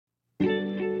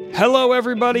Hello,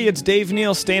 everybody. It's Dave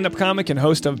Neal, stand-up comic and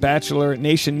host of Bachelor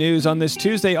Nation News. On this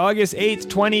Tuesday, August 8th,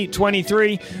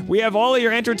 2023, we have all of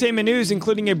your entertainment news,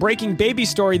 including a breaking baby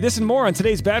story. This and more on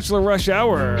today's Bachelor Rush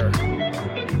Hour.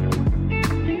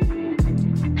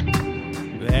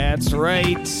 That's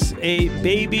right. A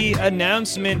baby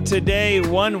announcement today,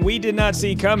 one we did not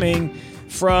see coming,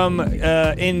 from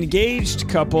engaged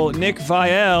couple Nick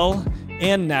Viall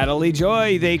and Natalie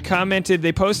Joy. They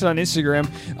posted on Instagram,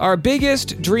 "Our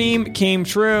biggest dream came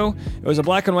true." It was a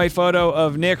black and white photo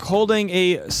of Nick holding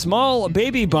a small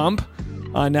baby bump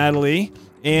on Natalie,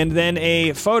 and then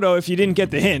a photo, if you didn't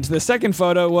get the hint, the second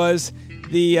photo was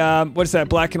the, what's that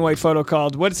black and white photo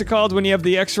called? What's it called when you have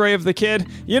the x-ray of the kid?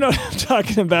 You know what I'm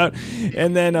talking about.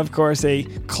 And then, of course, a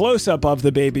close-up of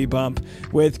the baby bump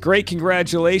with great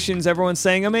congratulations. Everyone's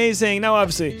saying amazing. Now,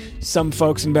 obviously, some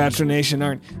folks in Bachelor Nation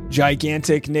aren't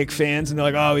gigantic Nick fans, and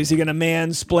they're like, oh, is he going to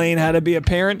mansplain how to be a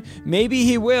parent? Maybe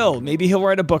he will. Maybe he'll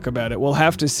write a book about it. We'll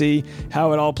have to see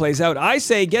how it all plays out. I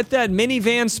say get that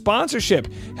minivan sponsorship.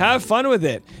 Have fun with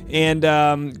it. And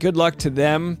good luck to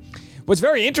them. What's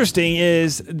very interesting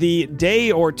is the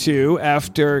day or two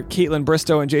after Kaitlyn,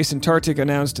 Bristowe, and Jason Tartick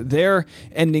announced their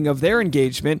ending of their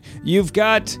engagement, you've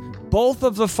got both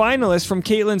of the finalists from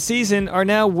Kaitlyn's season are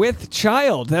now with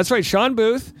child. That's right, Sean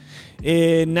Booth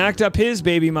knocked up his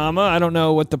baby mama. I don't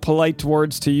know what the polite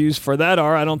words to use for that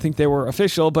are. I don't think they were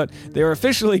official, but they were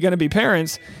officially going to be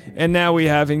parents. And now we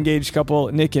have engaged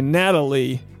couple Nick and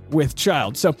Natalie with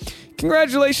child. So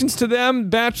congratulations to them.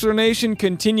 Bachelor Nation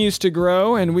continues to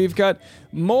grow, and we've got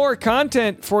more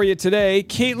content for you today.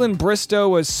 Kaitlyn Bristowe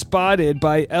was spotted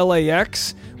by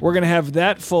LAX. We're going to have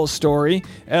that full story.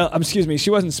 She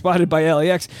wasn't spotted by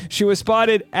LAX. She was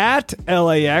spotted at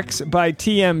LAX by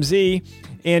TMZ,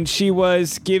 and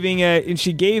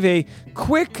she gave a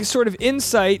quick sort of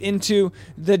insight into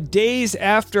the days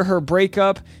after her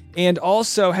breakup, and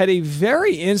also had a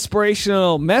very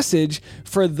inspirational message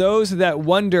for those that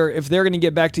wonder if they're going to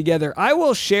get back together. I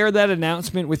will share that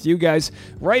announcement with you guys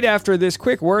right after this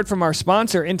quick word from our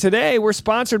sponsor. And today, we're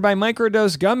sponsored by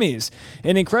Microdose Gummies,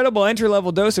 an incredible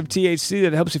entry-level dose of THC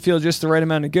that helps you feel just the right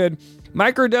amount of good.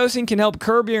 Microdosing can help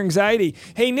curb your anxiety.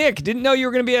 Hey, Nick, didn't know you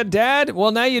were going to be a dad?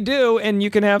 Well, now you do, and you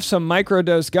can have some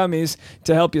microdose gummies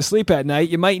to help you sleep at night.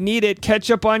 You might need it.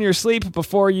 Catch up on your sleep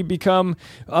before you become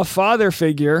a father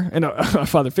figure, and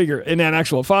an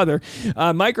actual father.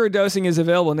 Microdosing is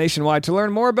available nationwide. To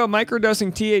learn more about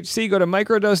microdosing THC, go to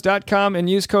microdose.com and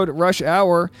use code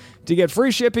RUSHHOUR to get free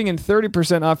shipping and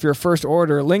 30% off your first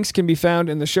order. Links can be found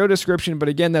in the show description, but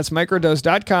again, that's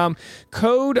microdose.com,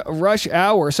 code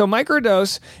RUSHHOUR. So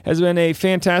Microdose has been a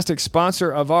fantastic sponsor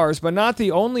of ours, but not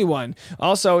the only one.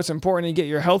 Also, it's important to get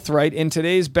your health right, and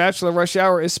today's Bachelor Rush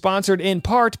Hour is sponsored in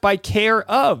part by Care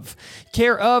Of.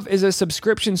 Care Of is a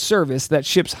subscription service that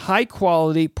ships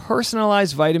high-quality,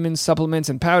 personalized vitamins, supplements,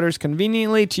 and powders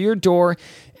conveniently to your door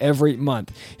every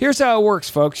month. Here's how it works,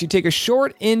 folks. You take a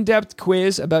short, in-depth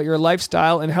quiz about your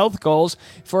lifestyle and health goals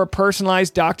for a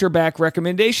personalized doctor-backed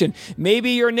recommendation.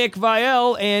 Maybe you're Nick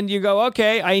Viall and you go,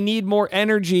 okay, I need more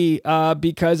energy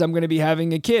because I'm going to be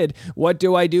having a kid. What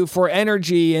do I do for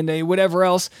energy? And whatever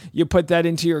else, you put that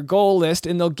into your goal list,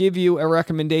 and they'll give you a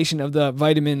recommendation of the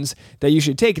vitamins that you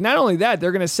should take. Not only that,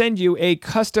 they're going to send you a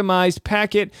customized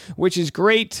packet, which is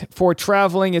great for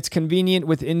traveling. It's convenient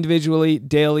with individually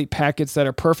daily packets that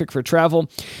are perfect for travel.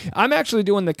 I'm actually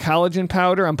doing the collagen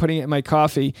powder. I'm putting it in my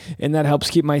coffee, and that helps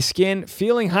keep my skin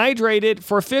feeling hydrated.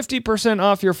 For 50%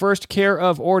 off your first Care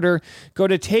Of order, go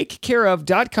to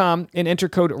takecareof.com and enter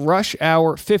code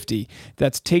RUSHHOUR50.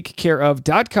 That's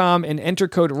takecareof.com and enter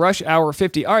code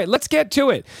RUSHHOUR50. All right, let's get to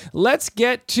it. Let's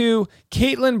get to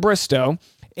Kaitlyn Bristowe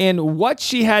and what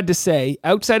she had to say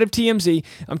outside of TMZ.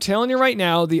 I'm telling you right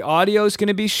now, the audio is going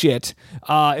to be shit.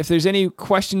 If there's any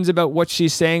questions about what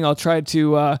she's saying, I'll try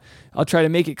to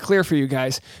make it clear for you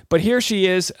guys. But here she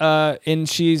is, and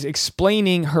she's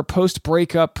explaining her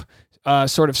post-breakup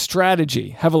sort of strategy.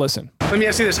 Have a listen. Let me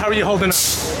ask you this: how are you holding up?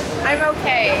 I'm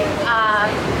okay.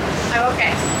 I'm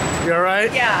okay. You all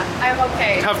right? Yeah, I'm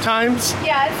okay. Tough times?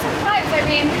 Yeah, it's tough times. I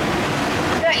mean,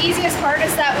 the easiest part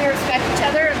is that we respect each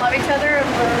other and love each other,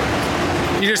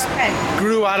 and You just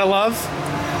grew out of love?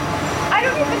 I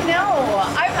don't even know.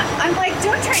 I'm like,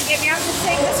 don't try and get me. I'm just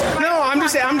saying this. No, I'm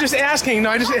just asking.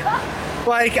 No,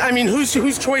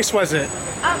 whose choice was it?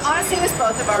 Honestly, it was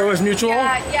both of ours. It was mutual?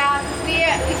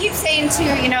 Yeah. We keep saying too,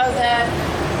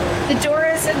 the door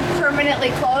isn't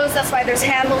permanently closed. That's why there's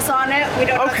handles on it. We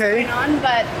don't know what's going on,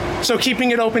 but... So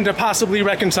keeping it open to possibly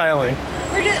reconciling.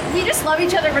 We just love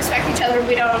each other, respect each other.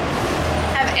 We don't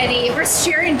have We're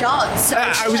sharing dogs. So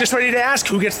I was just ready to ask,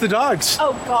 who gets the dogs?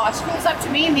 Oh gosh, if it was up to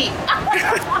me, me.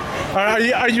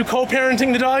 Are you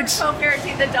co-parenting the dogs?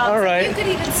 Co-parenting the dogs. All right. You could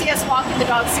even see us walking the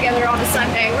dogs together on a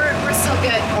Sunday. We're still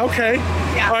good. Okay.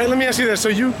 Yeah. All right, let me ask you this. So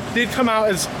you did come out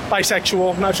as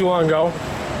bisexual not too long ago.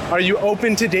 Are you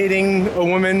open to dating a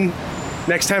woman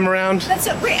next time around?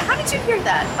 Wait, how did you hear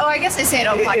that? Oh, I guess I say it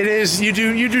on podcast. It is. You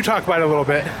do talk about it a little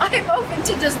bit. I'm open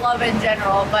to just love in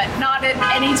general, but not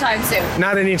anytime soon.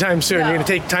 Not anytime soon. No. You're going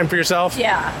to take time for yourself?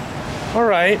 Yeah. All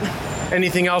right.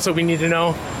 Anything else that we need to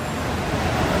know?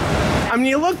 I mean,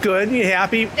 you look good. You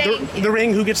happy? Thank you. The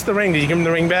ring, who gets the ring? Did you give him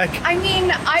the ring back? I mean, we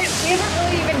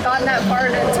haven't really even gone that far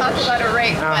to talk about a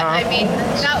ring, but I mean,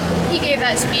 he gave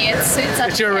that to me. It's up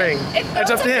It's to your him. ring.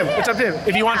 It's up to him. It's up to him.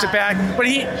 If he wants it back. But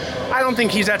I don't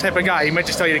think he's that type of guy. He might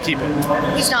just tell you to keep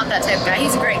it. He's not that type of guy.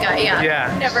 He's a great guy, yeah.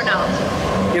 Yeah. Never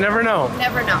know. You never know.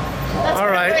 Never know. That's All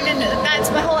right. That's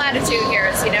my whole attitude here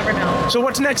is you never know. So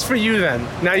what's next for you then?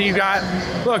 Now you're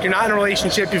not in a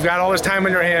relationship. You've got all this time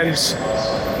on your hands.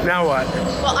 Now what?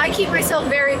 Well, I keep myself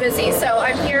very busy, so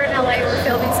I'm here in LA. We're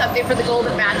filming something for the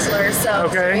Golden Bachelor, so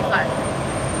it's gonna be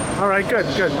fun. All right, good.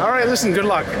 All right, listen, good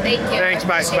luck. Thank you. Thanks,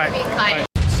 bye. Bye.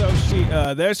 So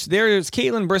there's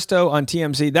Kaitlyn Bristowe on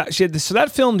TMZ.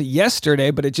 That filmed yesterday,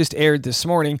 but it just aired this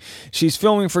morning. She's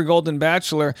filming for Golden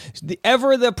Bachelor.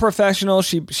 Ever the professional,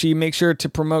 she makes sure to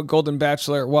promote Golden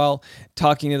Bachelor while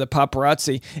talking to the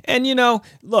paparazzi. And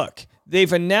look.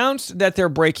 They've announced that they're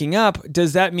breaking up.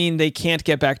 Does that mean they can't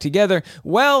get back together?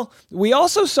 Well, we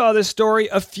also saw this story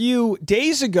a few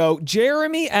days ago.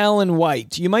 Jeremy Allen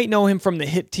White, you might know him from the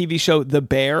hit TV show The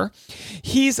Bear.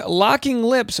 He's locking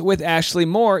lips with Ashley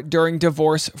Moore during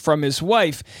divorce from his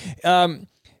wife.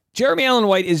 Jeremy Allen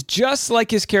White is just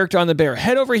like his character on The Bear,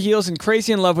 head over heels and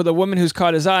crazy in love with a woman who's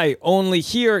caught his eye. Only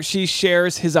here, she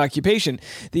shares his occupation.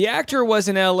 The actor was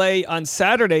in LA on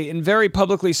Saturday and very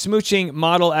publicly smooching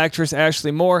model actress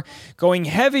Ashley Moore, going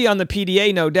heavy on the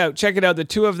PDA, no doubt. Check it out. The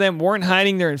two of them weren't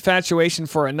hiding their infatuation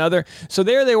for another. So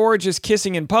there they were, just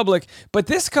kissing in public. But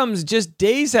this comes just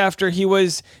days after he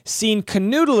was seen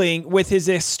canoodling with his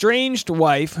estranged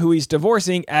wife, who he's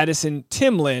divorcing, Addison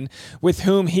Timlin, with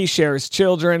whom he shares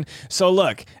children. So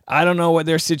look, I don't know what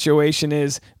their situation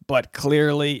is, but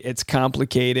clearly it's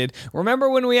complicated. Remember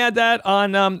when we had that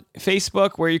on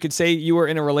Facebook where you could say you were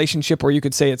in a relationship or you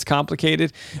could say it's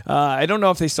complicated? I don't know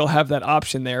if they still have that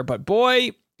option there, but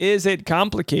boy, is it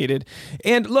complicated.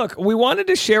 And look, we wanted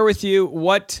to share with you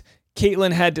what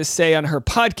Kaitlyn had to say on her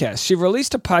podcast. She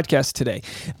released a podcast today.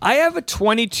 I have a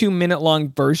 22-minute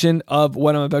long version of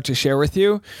what I'm about to share with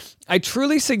you. I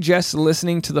truly suggest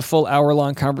listening to the full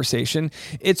hour-long conversation.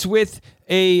 It's with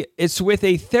a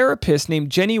therapist named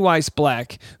Jenny Weiss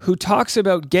Black who talks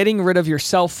about getting rid of your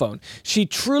cell phone. She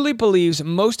truly believes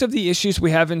most of the issues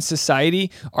we have in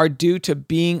society are due to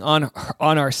being on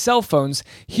our cell phones.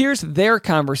 Here's their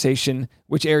conversation,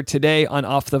 which aired today on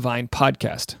Off the Vine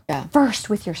podcast. Yeah. First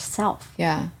with yourself.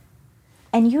 Yeah.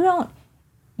 And you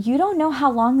don't know how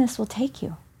long this will take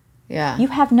you. Yeah. You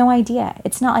have no idea.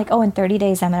 It's not like, in 30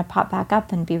 days I'm going to pop back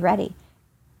up and be ready.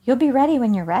 You'll be ready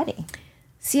when you're ready.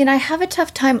 See, and I have a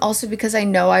tough time also because I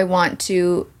know I want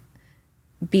to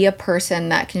be a person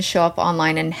that can show up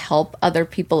online and help other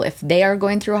people if they are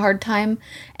going through a hard time.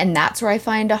 And that's where I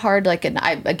find it hard. Like, and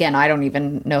I don't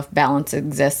even know if balance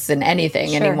exists in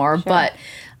anything anymore, sure. But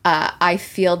I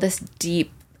feel this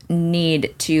deep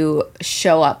need to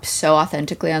show up so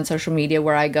authentically on social media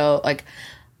where I go, like,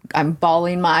 I'm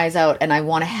bawling my eyes out and I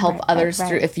want to help others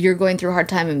through. If you're going through a hard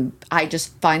time, and I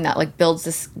just find that like builds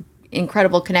this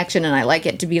incredible connection, and I like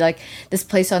it to be like this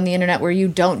place on the internet where you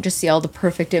don't just see all the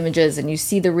perfect images and you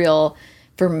see the real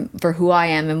for who I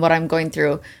am and what I'm going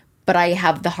through. But I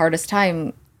have the hardest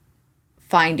time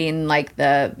finding like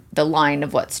the line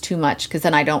of what's too much, because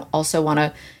then I don't also want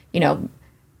to,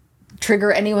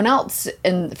 trigger anyone else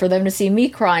and for them to see me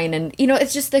crying. And,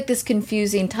 it's just like this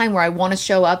confusing time where I want to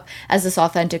show up as this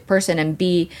authentic person and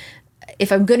be,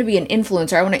 if I'm going to be an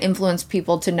influencer, I want to influence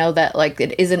people to know that like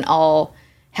it isn't all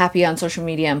happy on social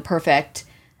media and perfect.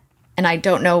 And I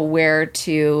don't know where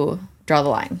to draw the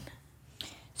line.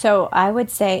 So I would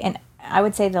say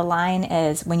the line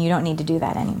is when you don't need to do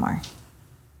that anymore.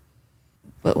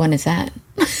 But when is that?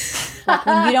 Like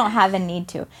when you don't have a need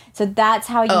to. So that's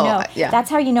how you know. Yeah. That's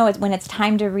how you know it's when it's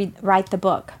time to write the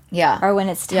book. Yeah. Or when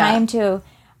it's time to.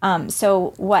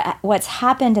 So what's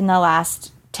happened in the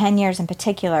last 10 years in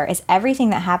particular is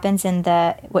everything that happens in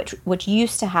which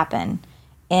used to happen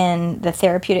in the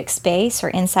therapeutic space or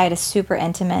inside a super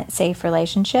intimate, safe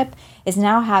relationship is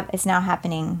now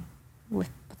happening with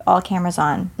all cameras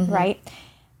on, right?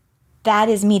 that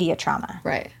is media trauma.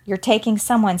 Right. You're taking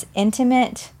someone's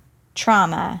intimate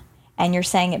trauma and you're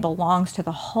saying it belongs to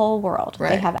the whole world.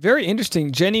 Right. They have Very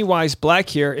interesting. Jenny Wise Black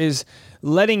here is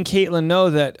letting Kaitlyn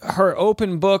know that her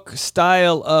open book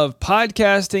style of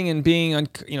podcasting and being on,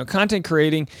 content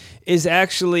creating is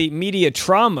actually media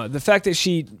trauma. The fact that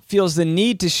she feels the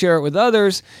need to share it with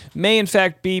others may in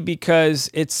fact be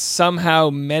because it's somehow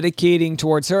medicating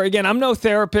towards her. Again, I'm no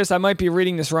therapist. I might be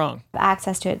reading this wrong.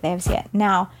 access to it. They see it.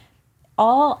 Now,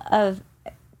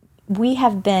 we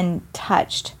have been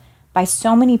touched by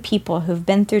so many people who've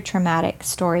been through traumatic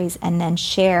stories and then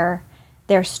share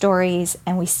their stories,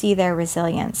 and we see their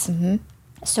resilience. Mm-hmm.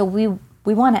 So we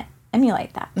want to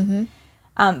emulate that.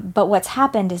 Mm-hmm. But what's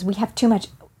happened is we have too much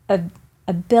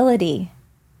ability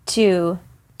to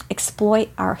exploit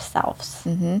ourselves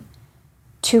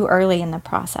too early in the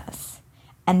process.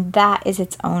 And that is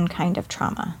its own kind of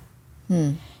trauma.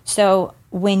 So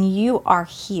when you are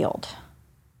healed,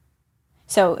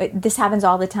 this happens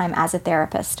all the time as a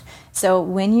therapist. So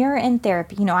when you're in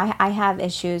therapy, I have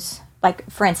issues. Like,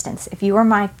 for instance, if you were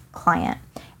my client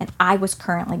and I was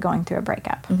currently going through a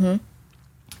breakup,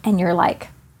 and you're like,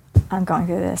 I'm going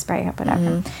through this breakup,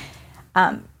 whatever.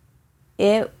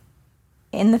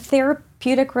 In the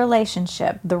therapeutic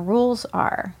relationship, the rules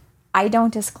are I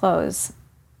don't disclose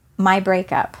my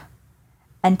breakup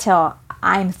until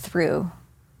I'm through,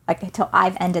 until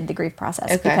I've ended the grief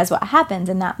process. Okay. Because what happens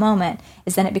in that moment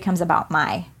is then it becomes about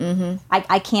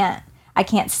I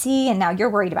can't see, and now you're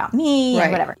worried about me,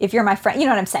 and whatever. If you're my friend, you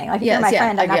know what I'm saying? Like, if you're my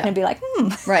friend, I'm not going to be like,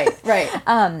 Right.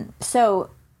 So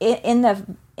in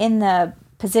the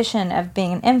position of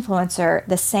being an influencer,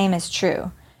 the same is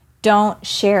true. Don't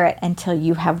share it until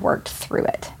you have worked through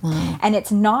it. And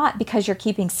it's not because you're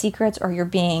keeping secrets or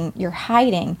you're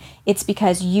hiding. It's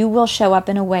because you will show up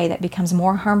in a way that becomes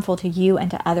more harmful to you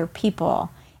and to other people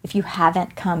if you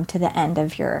haven't come to the end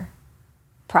of your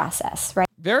process, right?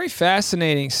 Very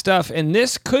fascinating stuff. And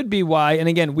this could be why, and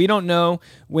again, we don't know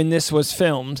when this was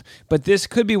filmed, but this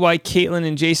could be why Kaitlyn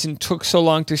and Jason took so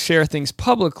long to share things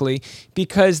publicly,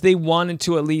 because they wanted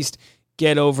to at least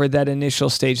get over that initial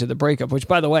stage of the breakup, which,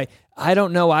 by the way, I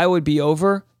don't know I would be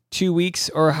over 2 weeks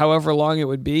or however long it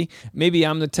would be. Maybe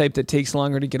I'm the type that takes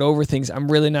longer to get over things.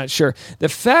 I'm really not sure. The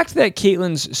fact that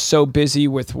Kaitlyn's so busy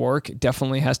with work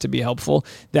definitely has to be helpful,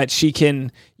 that she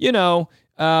can,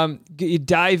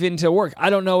 dive into work.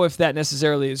 I don't know if that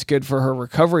necessarily is good for her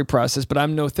recovery process, but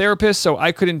I'm no therapist, so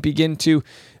I couldn't begin to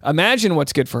imagine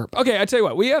what's good for her. Okay, I tell you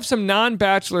what, we have some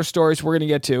non-Bachelor stories we're going to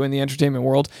get to in the entertainment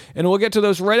world, and we'll get to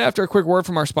those right after a quick word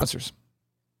from our sponsors.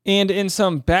 And in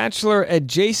some Bachelor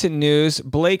adjacent news,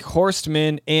 Blake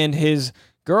Horstman and his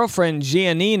girlfriend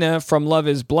Giannina from Love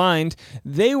is Blind,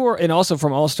 and also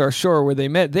from All-Star Shore where they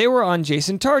met, they were on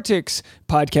Jason Tartick's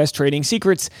podcast Trading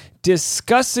Secrets,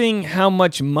 discussing how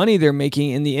much money they're making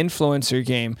in the influencer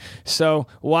game. So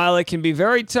while it can be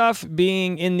very tough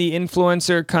being in the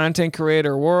influencer content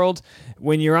creator world,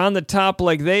 when you're on the top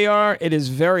like they are, it is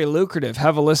very lucrative.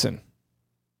 Have a listen.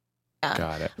 Yeah.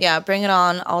 Got it. Yeah, bring it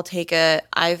on. I'll take it.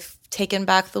 I've taken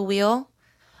back the wheel.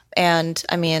 And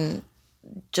I mean,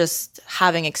 just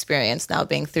having experience now,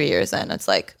 being 3 years in, it's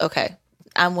like, okay,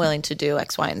 I'm willing to do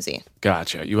X, Y, and Z.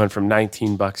 Gotcha. You went from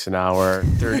 $19 an hour,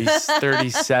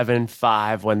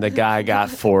 37.5 when the guy got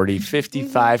 40,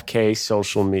 55K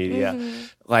social media.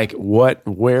 Like,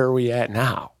 where are we at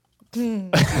now?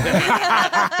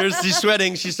 She's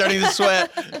sweating. She's starting to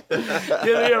sweat. Give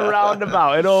me a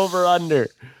roundabout, an over under.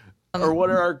 Or what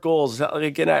are our goals?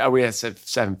 Again, are we at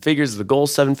 7 figures? Is the goal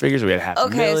 7 figures? Are we at $500,000?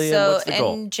 Okay, so what's the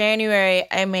goal? in January,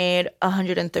 I made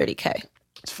 $130K.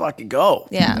 Let's fucking go.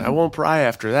 Yeah. I won't pry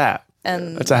after that.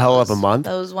 And that's a hell of a month.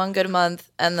 That was one good month.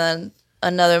 And then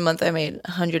another month, I made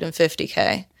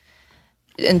 $150K.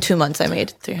 In 2 months, I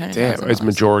made $300,000. Damn, is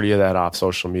majority of that off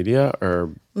social media or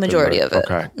majority of it?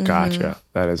 Okay, gotcha.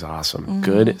 That is awesome.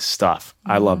 Good stuff.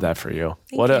 I love that for you.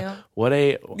 What a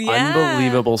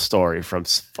unbelievable story from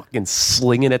fucking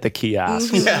slinging at the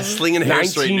kiosk. Yeah, slinging hair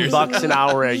straighteners. $19 an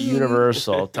hour at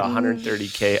Universal to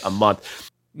 $130K a month.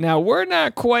 Now, we're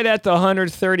not quite at the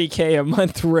 $130K a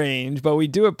month range, but we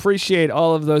do appreciate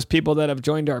all of those people that have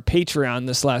joined our Patreon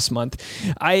this last month.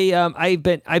 I've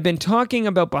been talking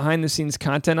about behind-the-scenes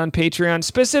content on Patreon,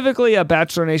 specifically a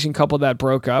Bachelor Nation couple that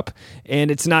broke up,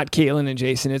 and it's not Kaitlyn and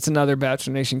Jason. It's another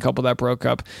Bachelor Nation couple that broke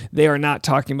up. They are not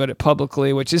talking about it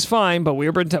publicly, which is fine, but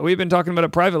we've been talking about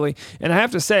it privately. And I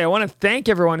have to say, I want to thank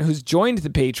everyone who's joined the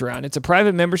Patreon. It's a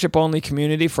private membership-only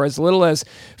community for as little as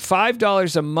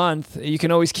 $5 a month. You can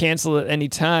always always cancel at any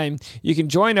time. You can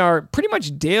join our pretty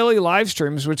much daily live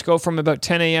streams, which go from about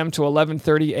 10 a.m. to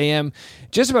 11:30 a.m.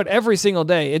 just about every single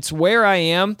day. It's where I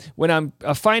am when I'm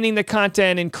finding the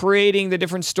content and creating the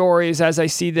different stories as I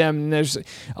see them. And there's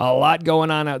a lot going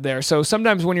on out there. So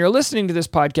sometimes when you're listening to this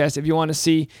podcast, if you want to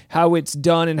see how it's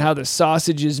done and how the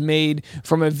sausage is made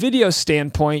from a video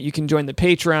standpoint, you can join the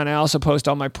Patreon. I also post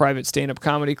all my private stand-up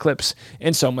comedy clips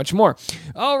and so much more.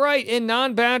 All right, in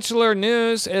non-Bachelor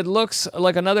news, it looks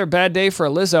like another bad day for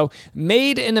Lizzo.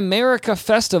 Made in America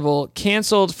Festival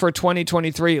canceled for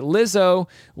 2023. Lizzo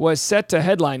was set to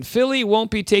headline. Philly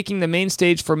won't be taking the main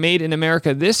stage for Made in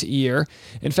America this year.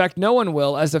 In fact, no one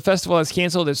will, as the festival has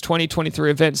canceled its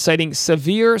 2023 event, citing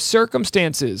severe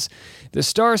circumstances. The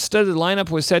star-studded lineup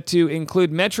was set to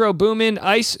include Metro Boomin,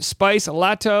 Ice Spice,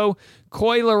 Lato,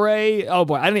 Coi Leray, oh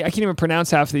boy, I can't even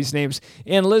pronounce half of these names,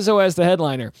 and Lizzo as the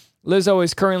headliner. Lizzo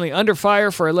is currently under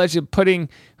fire for allegedly putting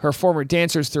her former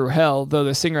dancers through hell, though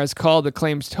the singer has called the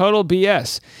claims total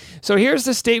BS. So here's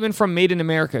the statement from Made in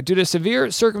America. Due to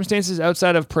severe circumstances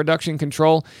outside of production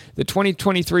control, the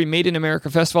 2023 Made in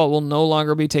America Festival will no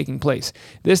longer be taking place.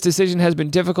 This decision has been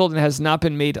difficult and has not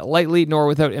been made lightly nor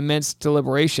without immense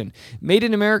deliberation. Made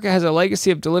in America has a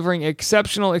legacy of delivering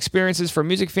exceptional experiences for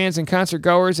music fans and concert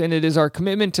goers, and it is our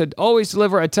commitment to always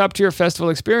deliver a top-tier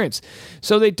festival experience.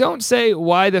 So they don't say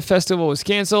why the festival was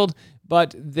canceled,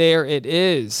 but there it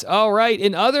is. All right,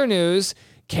 in other news,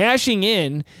 cashing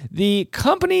in, the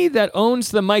company that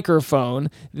owns the microphone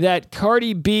that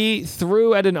Cardi B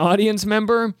threw at an audience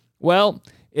member, well,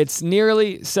 it's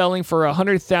nearly selling for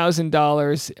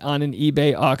 $100,000 on an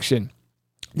eBay auction.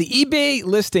 The eBay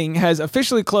listing has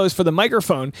officially closed for the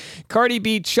microphone Cardi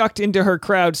B chucked into her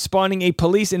crowd, spawning a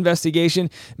police investigation,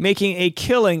 making a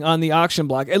killing on the auction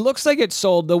block. It looks like it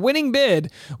sold. The winning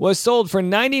bid was sold for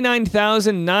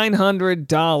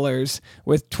 $99,900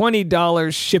 with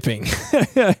 $20 shipping.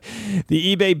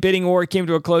 The eBay bidding war came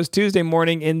to a close Tuesday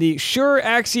morning, and the Shure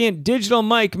Accent digital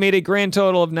mic made a grand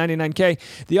total of $99K.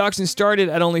 The auction started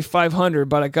at only $500,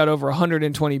 but it got over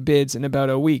 120 bids in about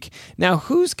a week. Now,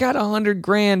 who's got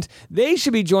 $100,000? They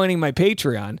should be joining my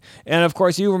Patreon. And of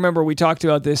course, you remember we talked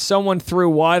about this. Someone threw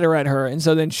water at her, and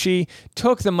so then she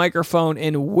took the microphone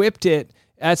and whipped it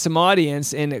at some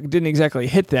audience, and it didn't exactly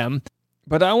hit them.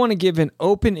 But I want to give an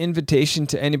open invitation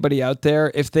to anybody out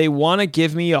there. If they want to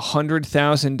give me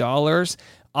 $100,000,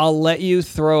 I'll let you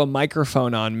throw a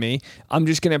microphone on me. I'm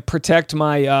just going to protect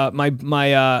my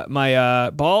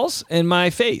balls and my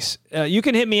face. You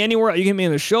can hit me anywhere. You can hit me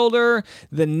in the shoulder,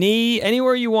 the knee,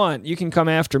 anywhere you want. You can come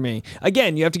after me.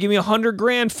 Again, you have to give me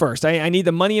 $100,000 first. I need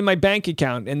the money in my bank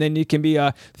account, and then you can be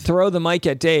throw the mic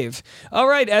at Dave. All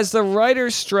right, as the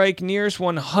writer's strike nears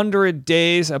 100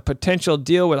 days, a potential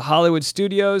deal with Hollywood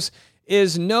studios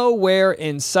is nowhere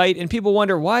in sight, and people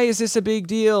wonder, why is this a big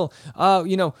deal?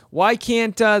 Why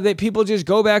can't people just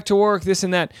go back to work, this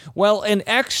and that? Well, an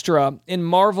extra in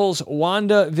Marvel's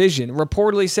WandaVision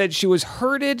reportedly said she was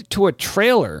herded to a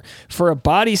trailer for a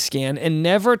body scan and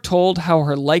never told how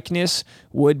her likeness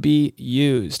would be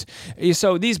used.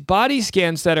 So these body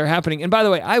scans that are happening, and by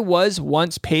the way, I was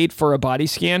once paid for a body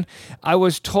scan. I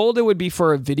was told it would be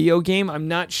for a video game. I'm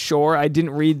not sure. I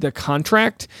didn't read the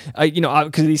contract,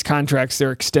 because these contracts,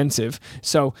 they're extensive.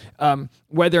 So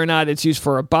whether or not it's used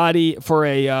for a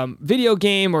video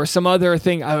game or some other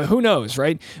thing, who knows,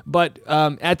 right? But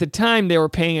at the time, they were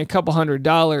paying a couple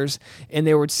 $100, and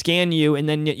they would scan you, and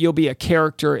then you'll be a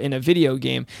character in a video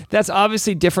game. That's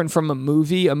obviously different from a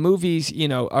movie. A movie's,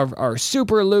 are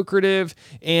super lucrative,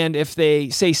 and if they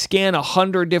say scan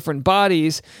 100 different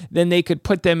bodies, then they could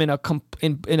put them in a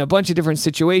bunch of different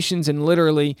situations and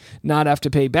literally not have to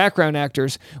pay background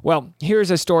actors. Well, here's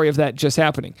a story of that just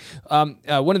happening.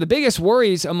 One of the biggest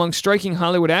worries among striking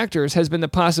Hollywood actors has been the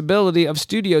possibility of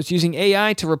studios using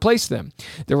AI to replace them.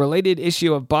 The related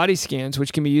issue of body scans,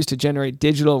 which can be used to generate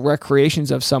digital recreations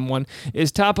of someone,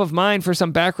 is top of mind for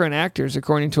some background actors,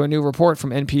 according to a new report from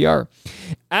NPR.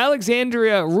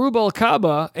 Alexandria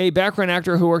Rubalcaba, a background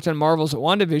actor who worked on Marvel's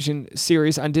WandaVision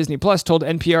series on Disney Plus, told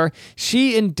NPR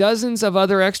she and dozens of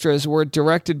other extras were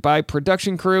directed by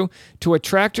production crew to a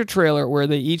tractor trailer where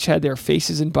they each had their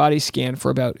faces and bodies scanned for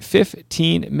about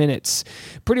 15 minutes.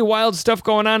 Pretty wild stuff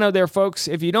going on out there, folks.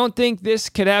 If you don't think this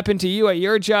could happen to you at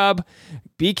your job,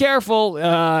 be careful,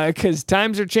 because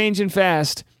times are changing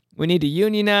fast. We need to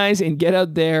unionize and get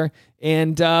out there.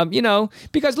 And,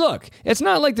 because look, it's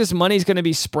not like this money's going to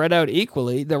be spread out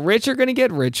equally. The rich are going to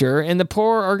get richer and the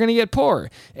poor are going to get poorer.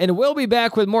 And we'll be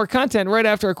back with more content right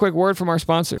after a quick word from our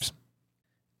sponsors.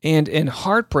 And in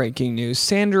heartbreaking news,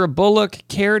 Sandra Bullock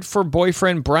cared for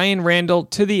boyfriend Brian Randall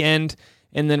to the end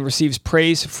and then receives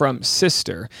praise from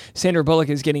sister. Sandra Bullock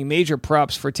is getting major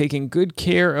props for taking good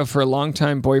care of her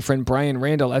longtime boyfriend Brian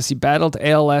Randall as he battled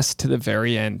ALS to the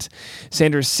very end.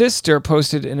 Sandra's sister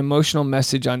posted an emotional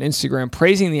message on Instagram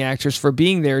praising the actress for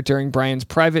being there during Brian's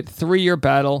private 3-year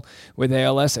battle with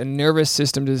ALS, a nervous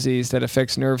system disease that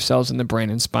affects nerve cells in the brain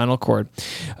and spinal cord.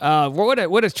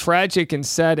 What a tragic and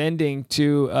sad ending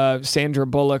to Sandra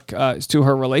Bullock, to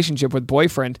her relationship with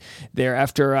boyfriend there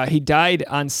after he died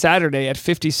on Saturday at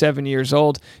 57 years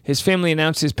old. His family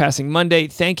announced his passing Monday,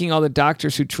 thanking all the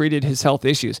doctors who treated his health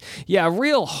issues. Yeah,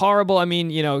 real horrible. I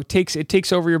mean, it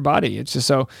takes over your body. It's just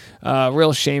so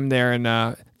real shame there.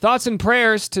 And thoughts and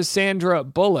prayers to Sandra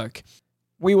Bullock.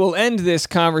 We will end this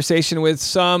conversation with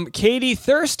some Katie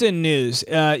Thurston news.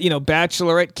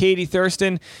 Bachelorette Katie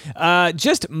Thurston.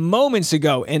 Just moments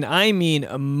ago, and I mean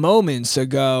moments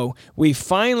ago, we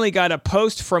finally got a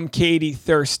post from Katie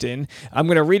Thurston. I'm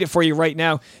going to read it for you right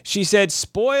now. She said,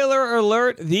 "Spoiler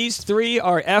alert, these 3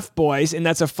 are F-boys," and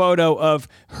that's a photo of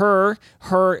her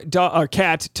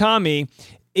cat, Tommy,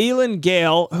 Elin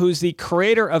Gale, who's the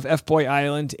creator of F-Boy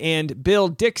Island, and Bill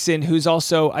Dixon, who's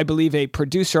also, I believe, a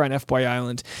producer on F-Boy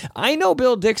Island. I know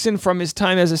Bill Dixon from his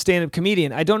time as a stand-up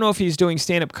comedian. I don't know if he's doing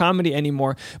stand-up comedy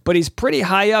anymore, but he's pretty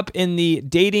high up in the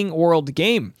dating world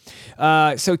game.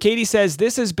 So Katie says,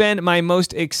 "This has been my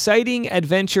most exciting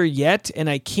adventure yet, and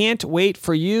I can't wait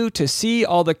for you to see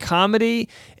all the comedy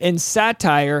and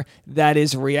satire that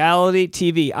is reality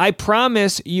TV. I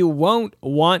promise you won't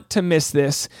want to miss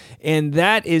this." And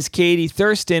that is Katie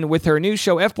Thurston with her new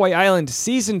show, F-Boy Island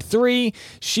Season 3.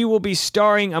 She will be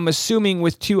starring, I'm assuming,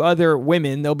 with 2 other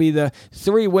women. There'll be the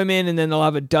 3 women, and then they'll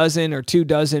have a dozen or 2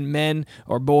 dozen men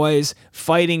or boys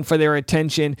fighting for their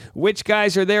attention. Which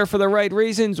guys are there for the right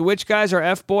reasons? Which guys are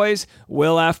F-boys?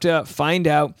 We'll have to find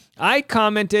out. I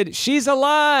commented, "She's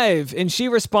alive," and she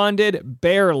responded,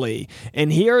 "Barely."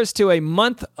 And here's to a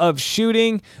month of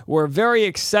shooting. We're very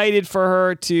excited for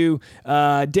her to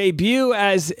debut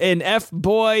as an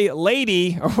F-boy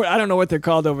lady, or I don't know what they're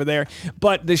called over there,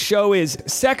 but the show is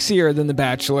sexier than The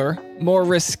Bachelor, more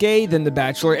risque than The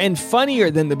Bachelor, and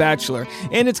funnier than The Bachelor.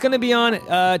 And it's going to be on,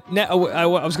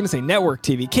 network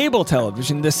TV, cable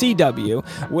television, the CW.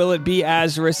 Will it be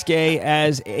as risque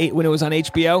as when it was on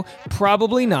HBO?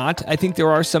 Probably not. I think there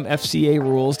are some FCA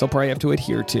rules they'll probably have to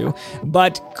adhere to.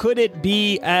 But could it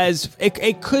be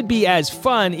it could be as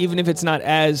fun, even if it's not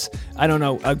as,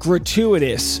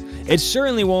 gratuitous. It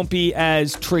certainly won't be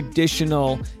as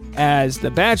traditional as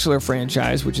the Bachelor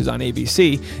franchise, which is on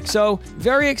ABC. So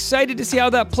very excited to see how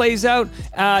that plays out.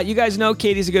 You guys know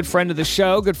Katie's a good friend of the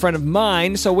show, good friend of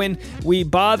mine. So when we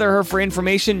bother her for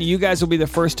information, you guys will be the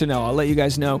first to know. I'll let you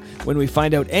guys know when we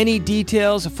find out any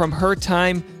details from her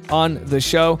time on the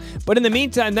show. But in the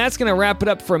meantime, that's going to wrap it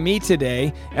up for me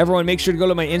today. Everyone, make sure to go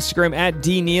to my Instagram at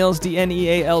DNealz,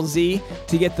 DNEALZ,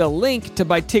 to get the link to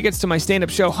buy tickets to my stand-up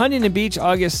show, Huntington Beach,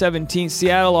 August 17th,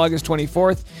 Seattle, August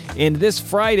 24th, and this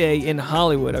Friday in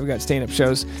Hollywood. I've got stand-up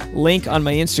shows. Link on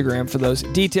my Instagram for those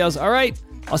details. All right,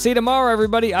 I'll see you tomorrow,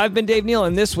 everybody. I've been Dave Neal,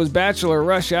 and this was Bachelor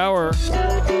Rush Hour.